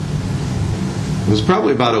It was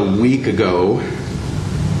probably about a week ago.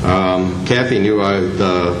 Kathy knew I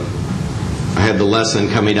had the lesson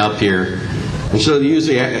coming up here, and she'll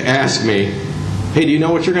usually ask me, "Hey, do you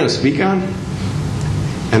know what you're going to speak on?"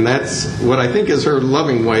 And that's what I think is her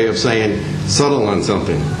loving way of saying, "Settle on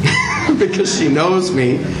something." Because she knows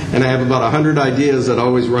me, and I have about 100 ideas that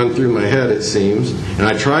always run through my head, it seems. And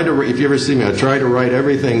I try to, if you ever see me, I try to write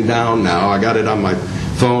everything down now. I got it on my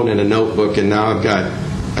phone in a notebook, and now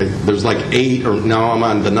there's like 8, or now I'm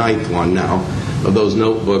on the 9th one now, of those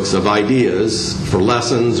notebooks of ideas for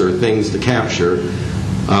lessons or things to capture.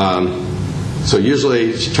 So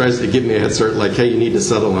usually she tries to give me a head start like, "Hey, you need to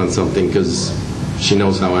settle on something," because she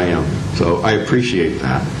knows how I am. So I appreciate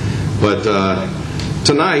that. But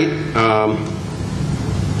tonight,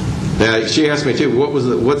 she asked me too,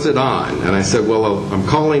 what's it on? And I said, well, I'm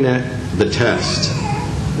calling it The Test.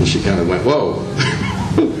 And she kind of went, whoa,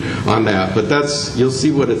 on that. But you'll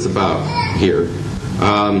see what it's about here.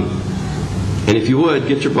 And if you would,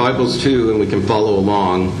 get your Bibles too, and we can follow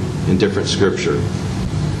along in different scripture.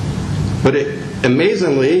 But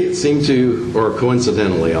amazingly, it seemed to, or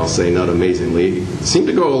coincidentally, I'll say, not amazingly, it seemed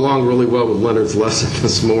to go along really well with Leonard's lesson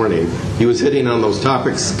this morning. He was hitting on those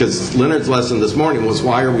topics, because Leonard's lesson this morning was,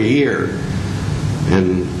 why are we here?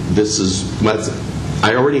 And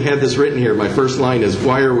I already had this written here. My first line is,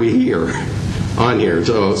 why are we here? On here.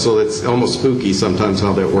 So it's almost spooky sometimes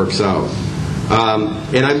how that works out.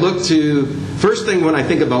 And I look to, first thing when I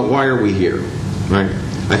think about why are we here, right?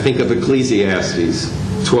 I think of Ecclesiastes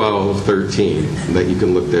 12:13, that you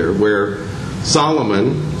can look there, where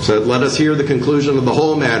Solomon said, "Let us hear the conclusion of the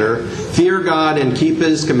whole matter. Fear God and keep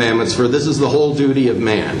His commandments, for this is the whole duty of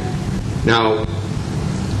man." Now,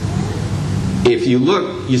 if you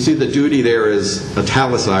look, you see the duty there is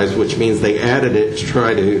italicized, which means they added it to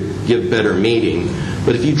try to give better meaning.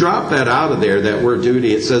 But if you drop that out of there, that word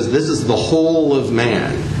duty, it says this is the whole of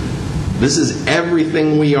man. This is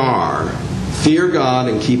everything we are. Fear God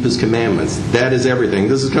and keep His commandments. That is everything.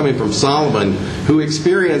 This is coming from Solomon, who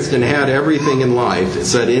experienced and had everything in life. It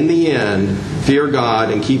said, in the end, fear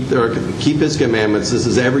God and keep His commandments. This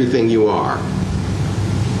is everything you are.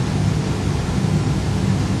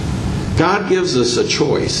 God gives us a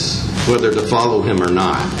choice whether to follow Him or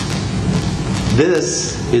not.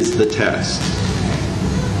 This is the test.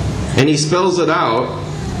 And He spells out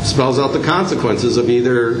the consequences of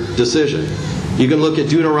either decision. You can look at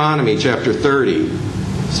Deuteronomy chapter 30,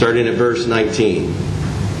 starting at verse 19,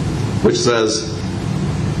 which says,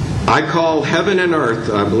 I call heaven and earth,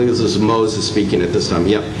 I believe this is Moses speaking at this time,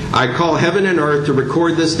 I call heaven and earth to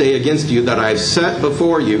record this day against you that I have set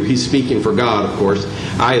before you, he's speaking for God, of course,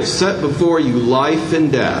 I have set before you life and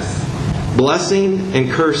death, blessing and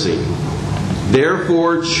cursing.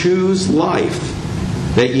 Therefore choose life,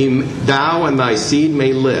 that thou and thy seed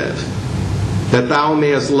may live, that thou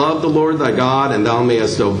mayest love the Lord thy God, and thou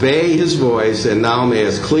mayest obey His voice, and thou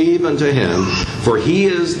mayest cleave unto Him, for He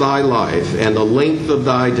is thy life, and the length of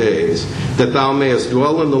thy days, that thou mayest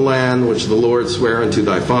dwell in the land which the Lord sware unto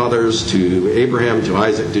thy fathers, to Abraham, to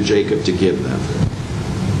Isaac, to Jacob, to give them.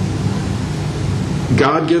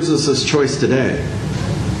 God gives us this choice today.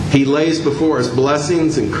 He lays before us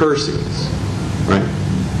blessings and cursings, right?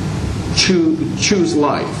 Choose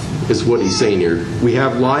life. Is what he's saying here. We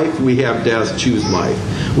have life, we have death, choose life.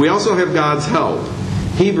 We also have God's help.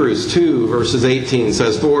 Hebrews 2 verses 18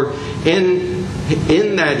 says, for in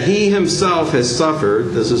that He Himself has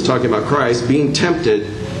suffered, this is talking about Christ, being tempted,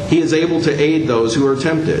 He is able to aid those who are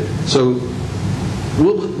tempted. So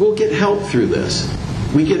we'll get help through this.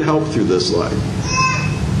 We get help through this life.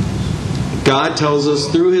 God tells us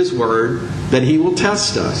through His Word that He will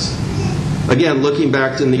test us. Again, looking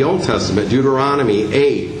back in the Old Testament, Deuteronomy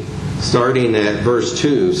 8, starting at verse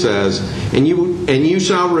 2, says, And you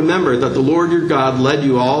shall remember that the Lord your God led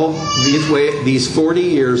you all these 40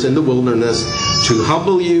 years in the wilderness to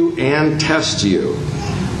humble you and test you,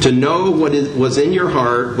 to know what was in your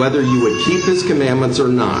heart, whether you would keep His commandments or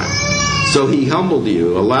not. So He humbled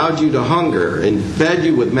you, allowed you to hunger, and fed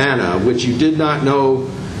you with manna, which you did not know,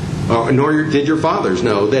 nor did your fathers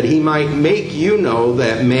know, that He might make you know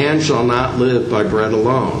that man shall not live by bread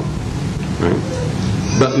alone. Right?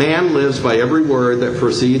 But man lives by every word that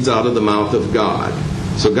proceeds out of the mouth of God.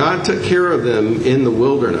 So God took care of them in the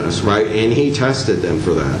wilderness, right? And He tested them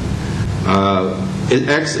for that. In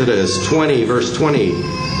Exodus 20, verse 20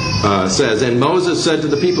 says, And Moses said to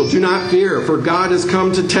the people, Do not fear, for God has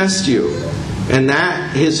come to test you, and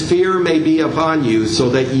that His fear may be upon you, so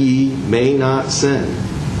that ye may not sin.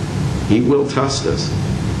 He will test us.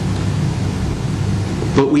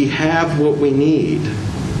 But we have what we need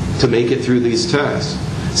to make it through these tests.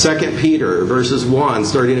 2 Peter verses 1,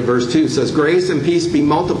 starting at verse 2, says, "Grace and peace be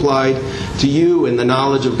multiplied to you in the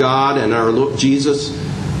knowledge of God and our Jesus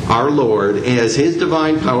our Lord, as His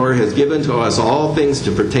divine power has given to us all things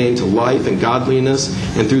to pertain to life and godliness,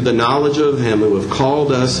 and through the knowledge of Him who have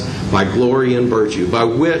called us by glory and virtue, by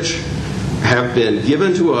which have been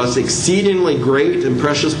given to us exceedingly great and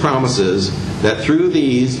precious promises, that through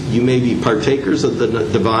these you may be partakers of the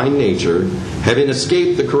divine nature, having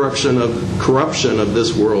escaped the corruption of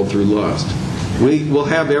this world through lust." We will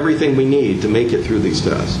have everything we need to make it through these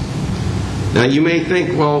tests. Now you may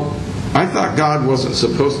think, well, I thought God wasn't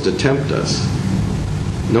supposed to tempt us.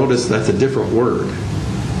 Notice that's a different word,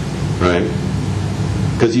 right?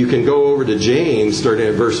 Because you can go over to James, starting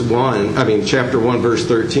at chapter 1, verse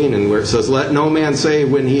 13, and where it says, "Let no man say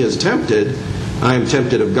when he is tempted, I am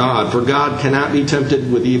tempted of God. For God cannot be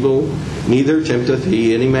tempted with evil, neither tempteth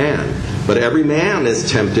He any man. But every man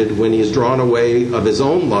is tempted when he is drawn away of his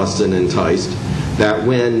own lust and enticed. That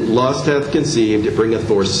when lust hath conceived, it bringeth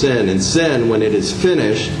forth sin. And sin, when it is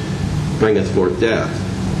finished, bringeth forth death."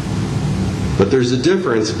 But there's a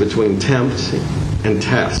difference between tempt and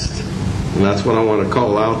test. And that's what I want to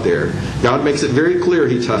call out there. God makes it very clear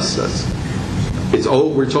He tests us.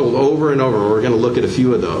 We're told over and over, and we're going to look at a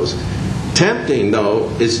few of those. Tempting, though,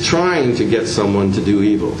 is trying to get someone to do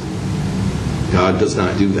evil. God does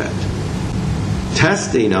not do that.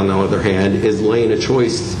 Testing, on the other hand, is laying a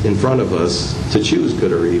choice in front of us to choose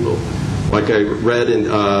good or evil. Like I read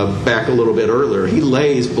back a little bit earlier, He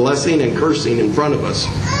lays blessing and cursing in front of us.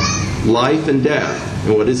 Life and death.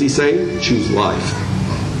 And what does He say? Choose life.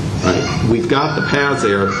 Right? We've got the paths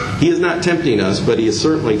there. He is not tempting us, but He is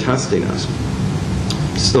certainly testing us.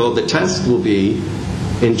 So the test will be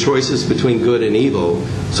in choices between good and evil.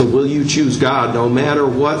 So will you choose God no matter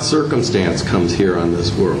what circumstance comes here on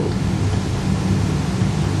this world?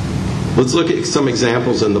 Let's look at some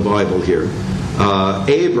examples in the Bible here.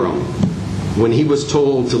 Abram, when he was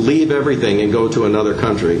told to leave everything and go to another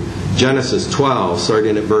country, Genesis 12,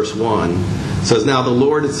 starting at verse 1, says, "Now the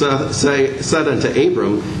Lord had said unto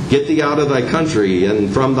Abram, Get thee out of thy country,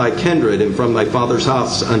 and from thy kindred, and from thy father's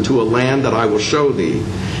house, unto a land that I will show thee.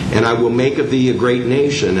 And I will make of thee a great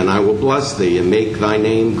nation, and I will bless thee, and make thy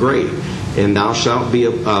name great. And thou shalt be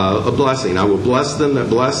a blessing. I will bless them that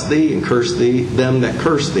bless thee, and curse them that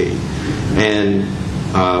curse thee. And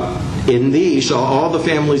in thee shall all the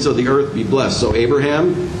families of the earth be blessed." So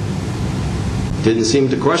Abraham didn't seem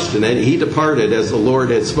to question it. He departed as the Lord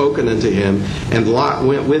had spoken unto him, and Lot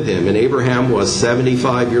went with him. And Abraham was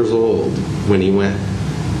 75 years old when he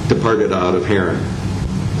departed out of Haran.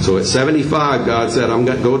 So at 75, God said, "I'm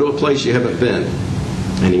going to go to a place you haven't been."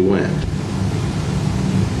 And he went.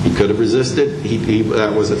 He could have resisted.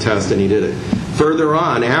 That was a test, and he did it. Further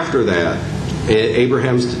on, after that,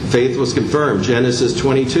 Abraham's faith was confirmed. Genesis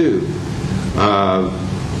 22,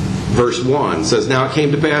 verse 1 says, "Now it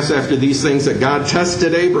came to pass after these things that God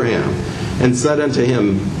tested Abraham, and said unto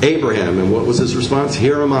him, Abraham," and what was his response?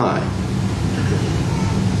 "Here am I."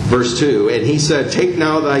 Verse 2, "And he said, Take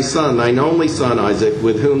now thy son, thine only son Isaac,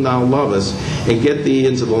 with whom thou lovest, and get thee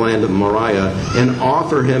into the land of Moriah, and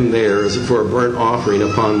offer him there as for a burnt offering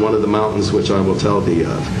upon one of the mountains which I will tell thee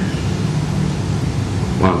of."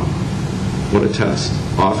 Wow. What a test.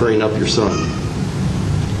 Offering up your son.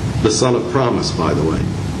 The son of promise, by the way.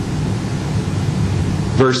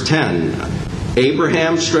 Verse 10,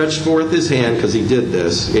 "Abraham stretched forth his hand," because he did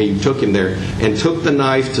this, he took him there, "and took the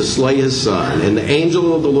knife to slay his son. And the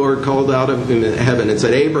angel of the Lord called out of heaven and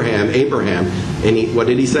said, Abraham, Abraham." And what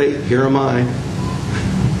did he say? "Here am I."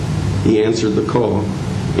 He answered the call.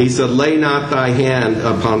 He said, "Lay not thy hand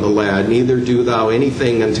upon the lad, neither do thou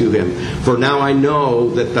anything unto him. For now I know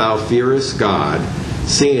that thou fearest God,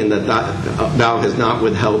 seeing that thou hast not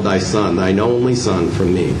withheld thy son, thine only son,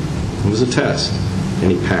 from me." It was a test, and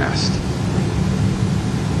he passed.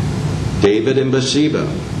 David and Bathsheba.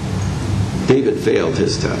 David failed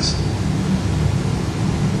his test.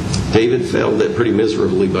 David failed it pretty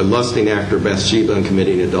miserably by lusting after Bathsheba and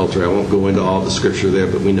committing adultery. I won't go into all the scripture there,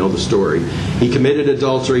 but we know the story. He committed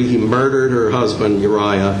adultery. He murdered her husband,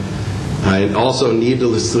 Uriah, and also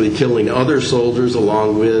needlessly killing other soldiers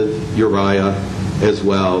along with Uriah as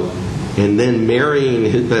well, and then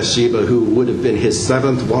marrying Bathsheba, who would have been his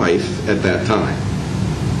seventh wife at that time.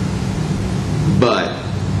 But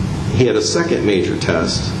he had a second major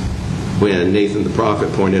test when Nathan the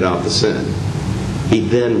prophet pointed out the sin. He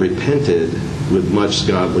then repented with much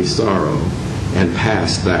godly sorrow and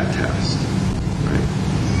passed that test.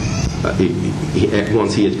 Right?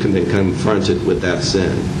 Once he had been confronted with that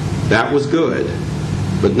sin. That was good.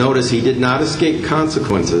 But notice he did not escape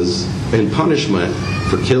consequences and punishment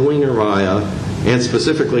for killing Uriah and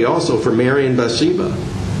specifically also for Mary and Bathsheba.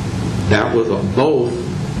 That was both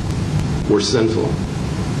were sinful.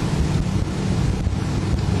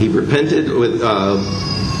 He repented with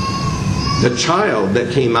the child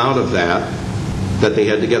that came out of that they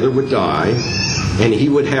had together would die, and he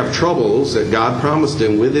would have troubles that God promised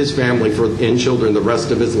him with his family and children the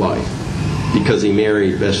rest of his life because he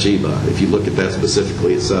married Bathsheba. If you look at that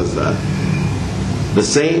specifically, it says that. The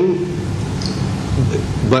same,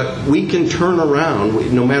 but we can turn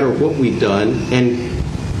around no matter what we've done and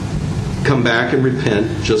come back and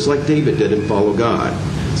repent just like David did and follow God.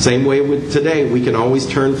 Same way with today, we can always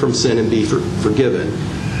turn from sin and be forgiven.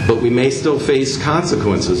 But we may still face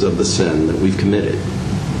consequences of the sin that we've committed.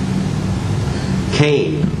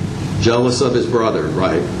 Cain, jealous of his brother,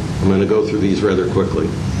 right? I'm going to go through these rather quickly.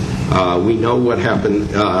 We know what happened.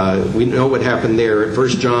 We know what happened there. 1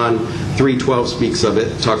 John 3:12 speaks of it.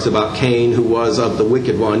 It talks about Cain, who was of the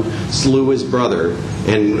wicked one, slew his brother,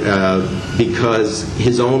 and because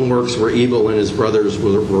his own works were evil and his brothers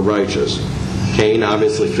were righteous. Cain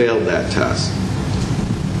obviously failed that test.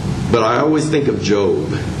 But I always think of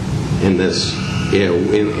Job in this,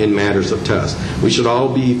 in matters of test. We should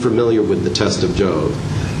all be familiar with the test of Job.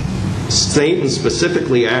 Satan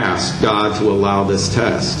specifically asked God to allow this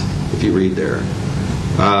test, if you read there.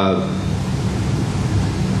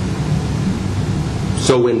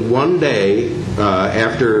 So in one day,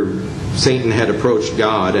 after Satan had approached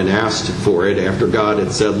God and asked for it, after God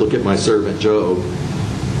had said, "Look at my servant Job,"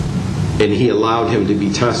 and he allowed him to be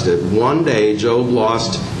tested, one day Job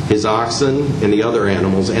lost his oxen and the other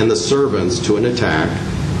animals and the servants to an attack.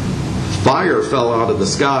 Fire fell out of the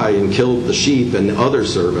sky and killed the sheep and other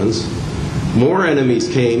servants. More enemies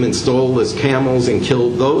came and stole his camels and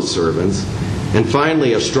killed those servants. And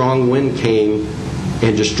finally a strong wind came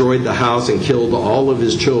and destroyed the house and killed all of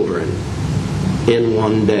his children in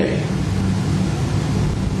one day.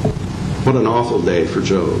 What an awful day for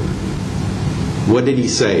Job. What did he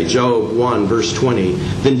say? Job 1, verse 20.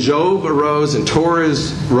 Then Job arose and tore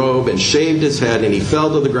his robe and shaved his head, and he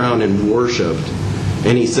fell to the ground and worshipped.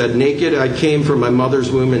 And he said, "Naked I came from my mother's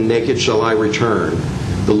womb, and naked shall I return.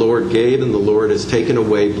 The Lord gave, and the Lord has taken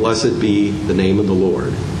away. Blessed be the name of the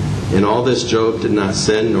Lord." In all this, Job did not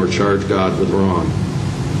sin nor charge God with wrong.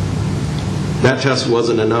 That test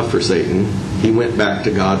wasn't enough for Satan. He went back to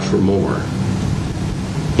God for more.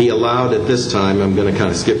 He allowed at this time, I'm going to kind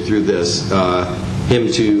of skip through this,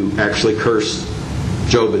 him to actually curse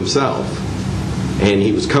Job himself. And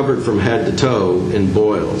he was covered from head to toe in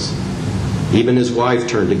boils. Even his wife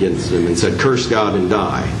turned against him and said, "Curse God and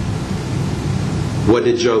die." What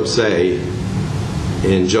did Job say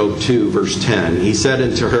in Job 2, verse 10? He said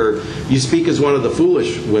unto her, "You speak as one of the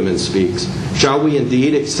foolish women speaks. Shall we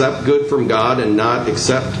indeed accept good from God and not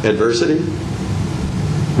accept adversity?"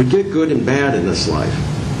 We get good and bad in this life.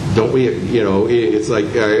 Don't we? It's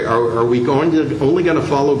like, are we only going to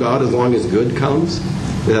follow God as long as good comes?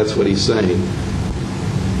 That's what he's saying.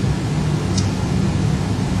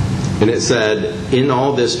 And it said, in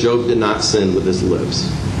all this, Job did not sin with his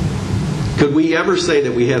lips. Could we ever say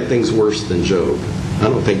that we had things worse than Job? I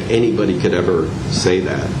don't think anybody could ever say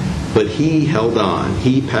that. But he held on.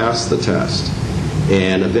 He passed the test.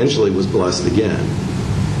 And eventually was blessed again.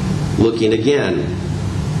 Looking again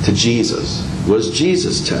to Jesus. Was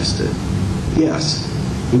Jesus tested? Yes,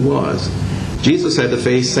 he was. Jesus had to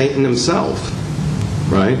face Satan himself,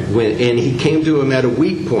 right? And he came to him at a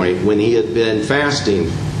weak point when he had been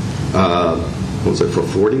fasting, for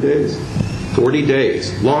 40 days? 40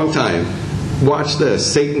 days. Long time. Watch this.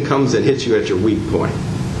 Satan comes and hits you at your weak point.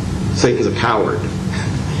 Satan's a coward.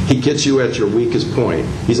 He gets you at your weakest point.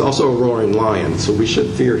 He's also a roaring lion, so we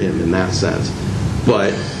should fear him in that sense.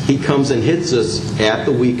 But he comes and hits us at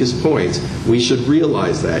the weakest points. We should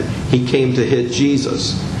realize that. He came to hit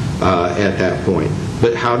Jesus at that point.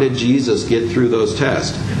 But how did Jesus get through those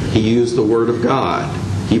tests? He used the Word of God.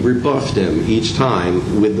 He rebuffed him each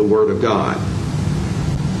time with the Word of God.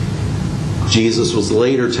 Jesus was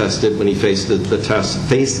later tested when he faced the test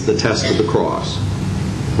of the cross,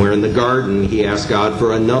 where in the garden he asked God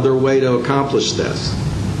for another way to accomplish this.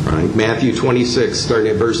 Right? Matthew 26, starting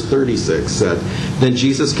at verse 36, said, Then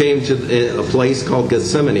Jesus came to a place called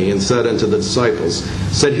Gethsemane and said unto the disciples,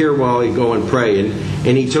 Sit here while I go and pray.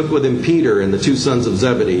 And he took with him Peter and the two sons of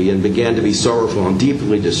Zebedee and began to be sorrowful and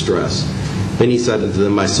deeply distressed. Then he said unto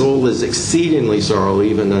them, My soul is exceedingly sorrowful,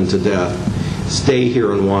 even unto death. Stay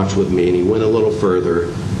here and watch with me. And he went a little further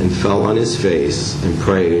and fell on his face and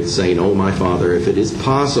prayed, saying, O my Father, if it is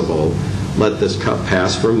possible, let this cup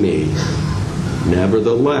pass from me.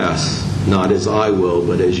 Nevertheless, not as I will,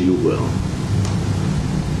 but as you will.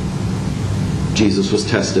 Jesus was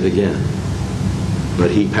tested again.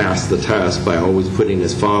 But he passed the test by always putting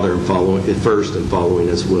his Father first and following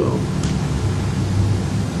his will.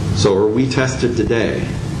 So are we tested today?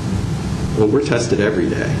 Well, we're tested every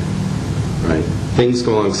day, right? Things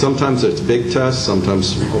go along. Sometimes it's big tests,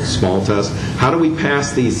 sometimes small tests. How do we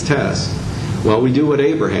pass these tests? Well, we do what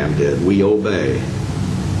Abraham did. We obey.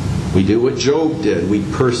 We do what Job did. We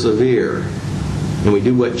persevere. And we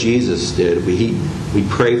do what Jesus did. We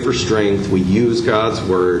pray for strength. We use God's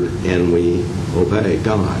Word. And we obey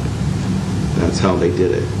God. That's how they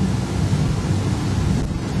did it.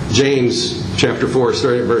 James chapter 4,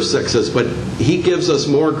 starting at verse 6 says, "But he gives us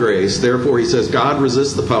more grace. Therefore," he says, "God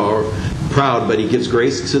resists the proud, but he gives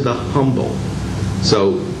grace to the humble."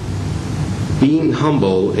 So, being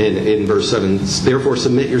humble, in verse 7, "Therefore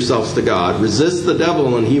submit yourselves to God. Resist the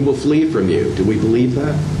devil, and he will flee from you." Do we believe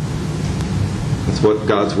that? That's what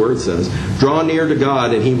God's Word says. "Draw near to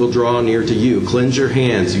God, and he will draw near to you. Cleanse your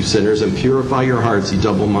hands, you sinners, and purify your hearts, you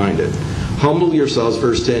double-minded. Humble yourselves,"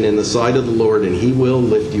 verse 10, "in the sight of the Lord, and he will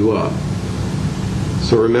lift you up."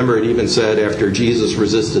 So remember, it even said after Jesus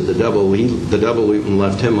resisted the devil even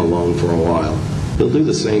left him alone for a while. He'll do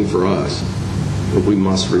the same for us, but we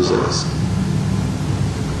must resist.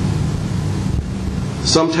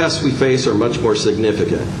 Some tests we face are much more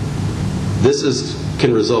significant. This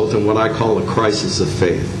can result in what I call a crisis of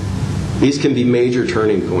faith. These can be major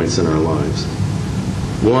turning points in our lives.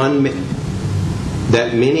 One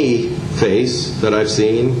that many face, that I've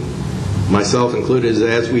seen, myself included, is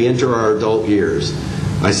as we enter our adult years.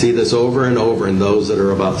 I see this over and over in those that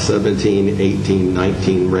are about 17, 18,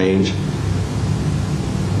 19 range.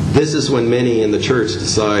 This is when many in the church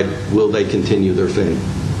decide, will they continue their faith?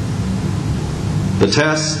 The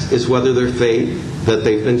test is whether their faith that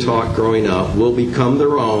they've been taught growing up will become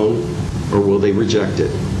their own, or will they reject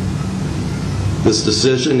it? This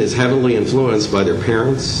decision is heavily influenced by their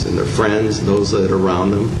parents and their friends, those that are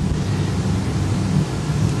around them.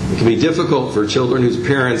 It can be difficult for children whose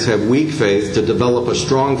parents have weak faith to develop a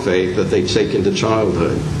strong faith that they take into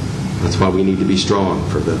childhood. That's why we need to be strong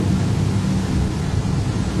for them.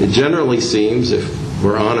 It generally seems, if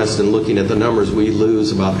we're honest in looking at the numbers, we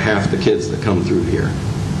lose about half the kids that come through here.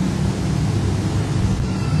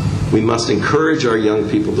 We must encourage our young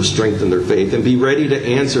people to strengthen their faith and be ready to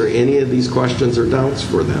answer any of these questions or doubts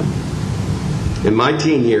for them. In my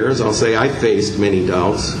teen years, I'll say I faced many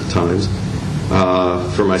doubts at times.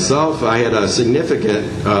 For myself, I had a significant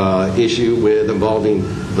issue with involving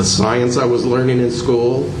the science I was learning in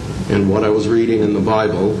school and what I was reading in the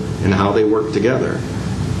Bible and how they work together.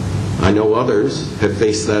 I know others have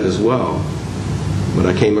faced that as well. But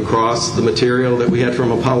I came across the material that we had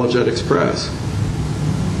from Apologetics Press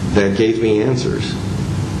that gave me answers.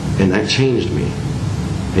 And that changed me.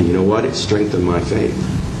 And you know what? It strengthened my faith.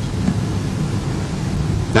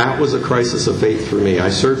 That was a crisis of faith for me. I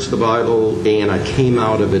searched the Bible and I came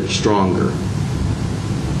out of it stronger.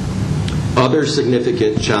 Other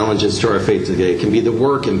significant challenges to our faith today can be the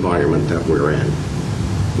work environment that we're in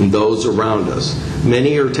and those around us.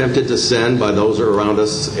 Many are tempted to sin by those who are around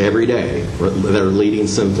us every day that are leading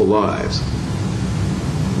sinful lives.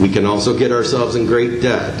 We can also get ourselves in great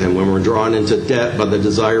debt, and when we're drawn into debt by the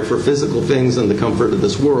desire for physical things and the comfort of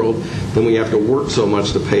this world, then we have to work so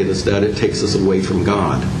much to pay this debt, it takes us away from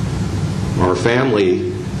God. Our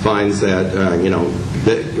family finds that,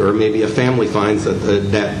 or maybe a family finds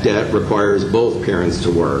that that debt requires both parents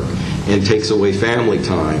to work and takes away family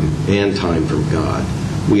time and time from God.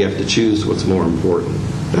 We have to choose what's more important.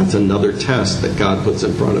 That's another test that God puts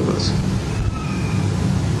in front of us.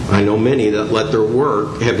 I know many that have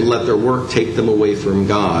let their work take them away from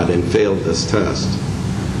God and failed this test.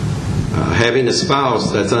 Having a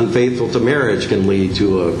spouse that's unfaithful to marriage can lead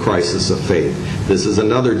to a crisis of faith. This is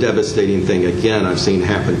another devastating thing, again, I've seen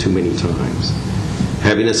happen too many times.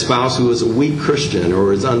 Having a spouse who is a weak Christian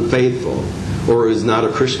or is unfaithful or is not a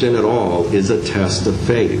Christian at all is a test of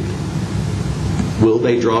faith. Will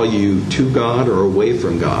they draw you to God or away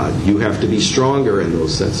from God? You have to be stronger in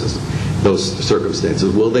those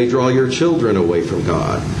circumstances. Will they draw your children away from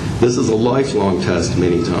God? This is a lifelong test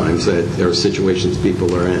many times that there are situations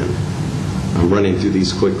people are in. I'm running through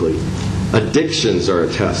these quickly. Addictions are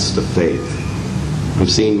a test of faith. I'm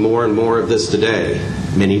seeing more and more of this today.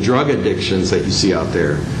 Many drug addictions that you see out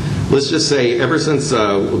there. Let's just say ever since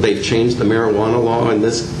they've changed the marijuana law in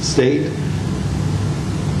this state,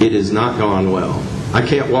 it has not gone well. I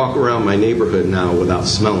can't walk around my neighborhood now without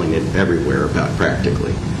smelling it everywhere, about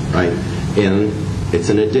practically, right? And it's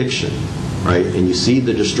an addiction, right? And you see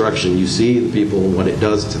the destruction, you see the people and what it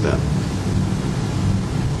does to them.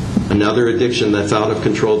 Another addiction that's out of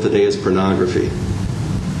control today is pornography.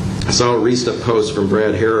 I saw a recent post from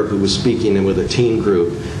Brad Harrop, who was speaking with a teen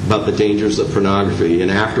group about the dangers of pornography. And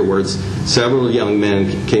afterwards, several young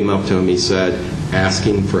men came up to him, he said,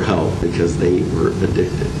 asking for help because they were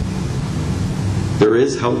addicted. There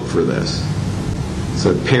is help for this.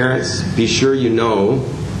 So parents, be sure you know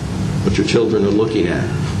what your children are looking at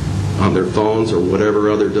on their phones or whatever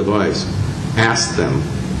other device. Ask them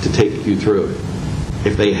to take you through it.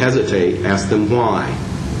 If they hesitate, ask them why.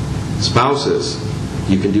 Spouses,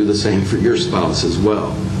 you can do the same for your spouse as well.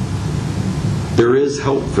 There is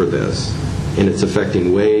help for this, and it's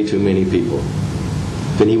affecting way too many people.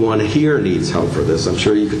 If anyone here needs help for this, I'm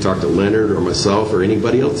sure you could talk to Leonard or myself or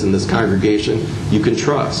anybody else in this congregation you can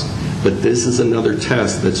trust. But this is another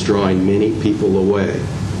test that's drawing many people away.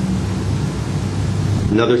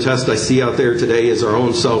 Another test I see out there today is our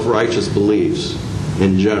own self-righteous beliefs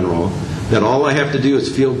in general, that all I have to do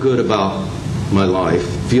is feel good about my life,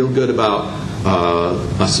 feel good about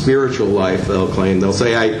a spiritual life, they'll claim. They'll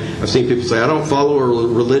say, I've seen people say, I don't follow a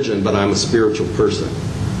religion, but I'm a spiritual person.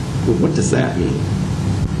 Well, what does that mean?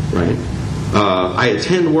 Right? I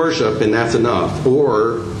attend worship and that's enough,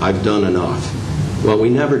 or I've done enough. Well, we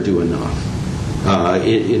never do enough.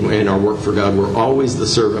 In our work for God, we're always the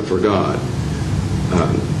servant for God.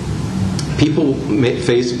 People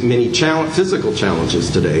face many physical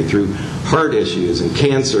challenges today through heart issues and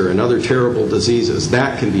cancer and other terrible diseases.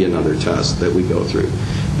 That can be another test that we go through.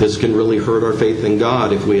 This can really hurt our faith in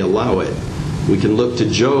God if we allow it. We can look to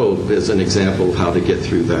Job as an example of how to get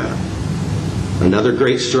through that. Another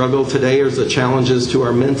great struggle today is the challenges to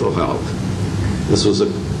our mental health. This was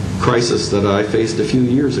a crisis that I faced a few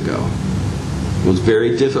years ago. It was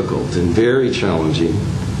very difficult and very challenging,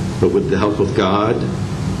 but with the help of God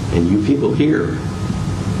and you people here,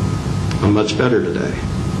 I'm much better today.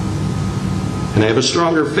 And I have a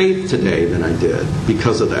stronger faith today than I did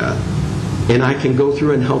because of that. And I can go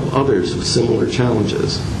through and help others with similar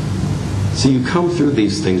challenges. So you come through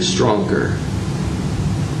these things stronger.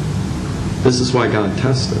 This is why God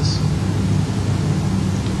tests us.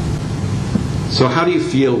 So how do you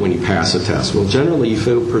feel when you pass a test? Well, generally you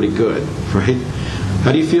feel pretty good, right?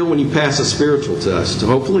 How do you feel when you pass a spiritual test?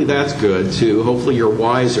 Hopefully that's good too. Hopefully you're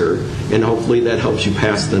wiser, and hopefully that helps you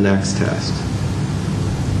pass the next test.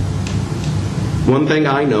 One thing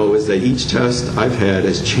I know is that each test I've had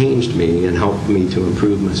has changed me and helped me to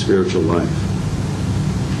improve my spiritual life.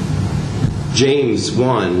 James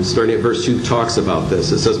 1, starting at verse 2, talks about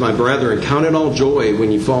this. It says, My brethren, count it all joy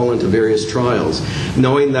when you fall into various trials,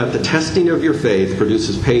 knowing that the testing of your faith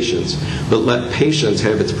produces patience. But let patience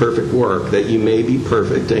have its perfect work, that you may be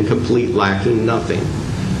perfect and complete, lacking nothing.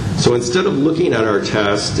 So instead of looking at our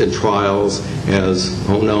tests and trials as,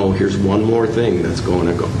 oh no, here's one more thing that's going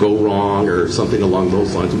to go wrong, or something along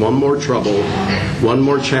those lines, one more trouble, one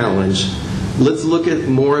more challenge, let's look at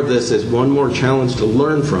more of this as one more challenge to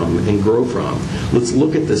learn from and grow from. Let's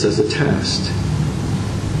look at this as a test.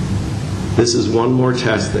 This is one more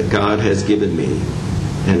test that God has given me,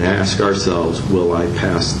 and ask ourselves, will I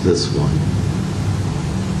pass this one?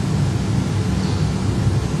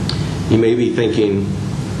 You may be thinking,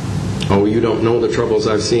 oh, you don't know the troubles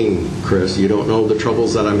I've seen, Chris. You don't know the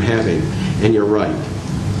troubles that I'm having. And you're right.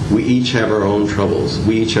 We each have our own troubles.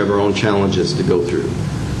 We each have our own challenges to go through.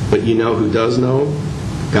 But you know who does know?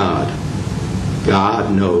 God.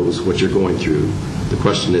 God knows what you're going through. The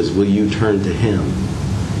question is, will you turn to Him?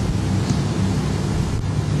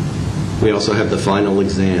 We also have the final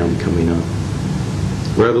exam coming up.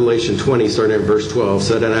 Revelation 20, starting at verse 12,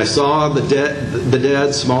 said, And I saw the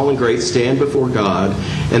dead, small and great, stand before God,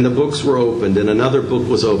 and the books were opened, and another book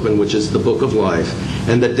was opened, which is the book of life.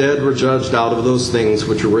 And the dead were judged out of those things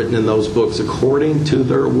which were written in those books according to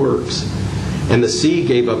their works. And the sea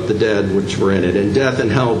gave up the dead which were in it, and death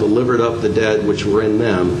and hell delivered up the dead which were in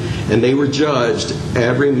them. And they were judged,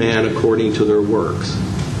 every man according to their works.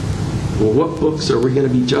 Well, what books are we going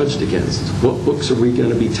to be judged against? What books are we going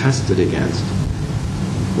to be tested against?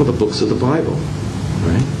 Well, the books of the Bible,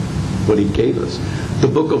 right? What He gave us. The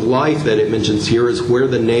book of life that it mentions here is where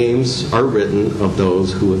the names are written of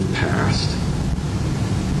those who have passed.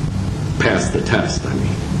 Passed the test, I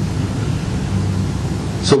mean.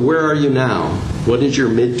 So where are you now? What is your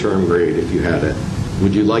midterm grade if you had it?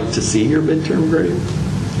 Would you like to see your midterm grade?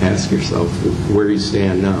 Ask yourself where you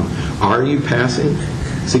stand now. Are you passing?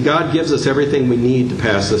 See, God gives us everything we need to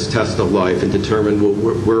pass this test of life and determine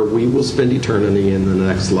where we will spend eternity in the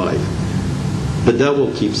next life. The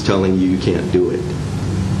devil keeps telling you can't do it.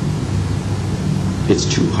 It's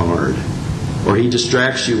too hard. Or he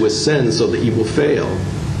distracts you with sin so that you will fail.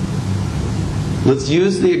 Let's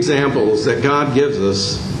use the examples that God gives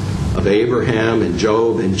us of Abraham and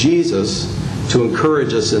Job and Jesus to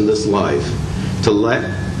encourage us in this life, to let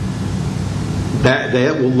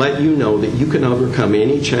that will let you know that you can overcome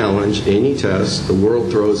any challenge, any test the world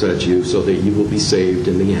throws at you, so that you will be saved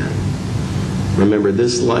in the end. Remember,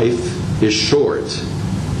 this life is short.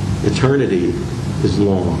 Eternity is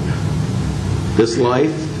long. This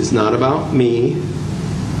life is not about me.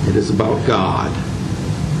 It is about God.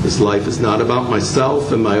 This life is not about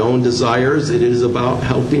myself and my own desires. It is about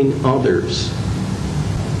helping others.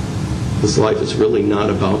 This life is really not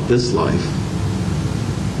about this life.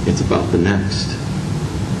 It's about the next.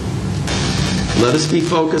 Let us be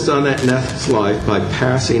focused on that next life by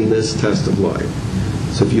passing this test of life.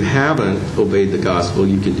 So if you haven't obeyed the gospel,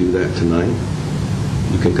 you can do that tonight.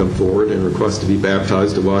 You can come forward and request to be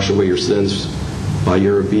baptized to wash away your sins by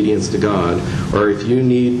your obedience to God. Or if you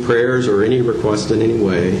need prayers or any request in any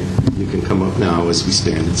way, you can come up now as we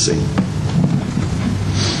stand and sing.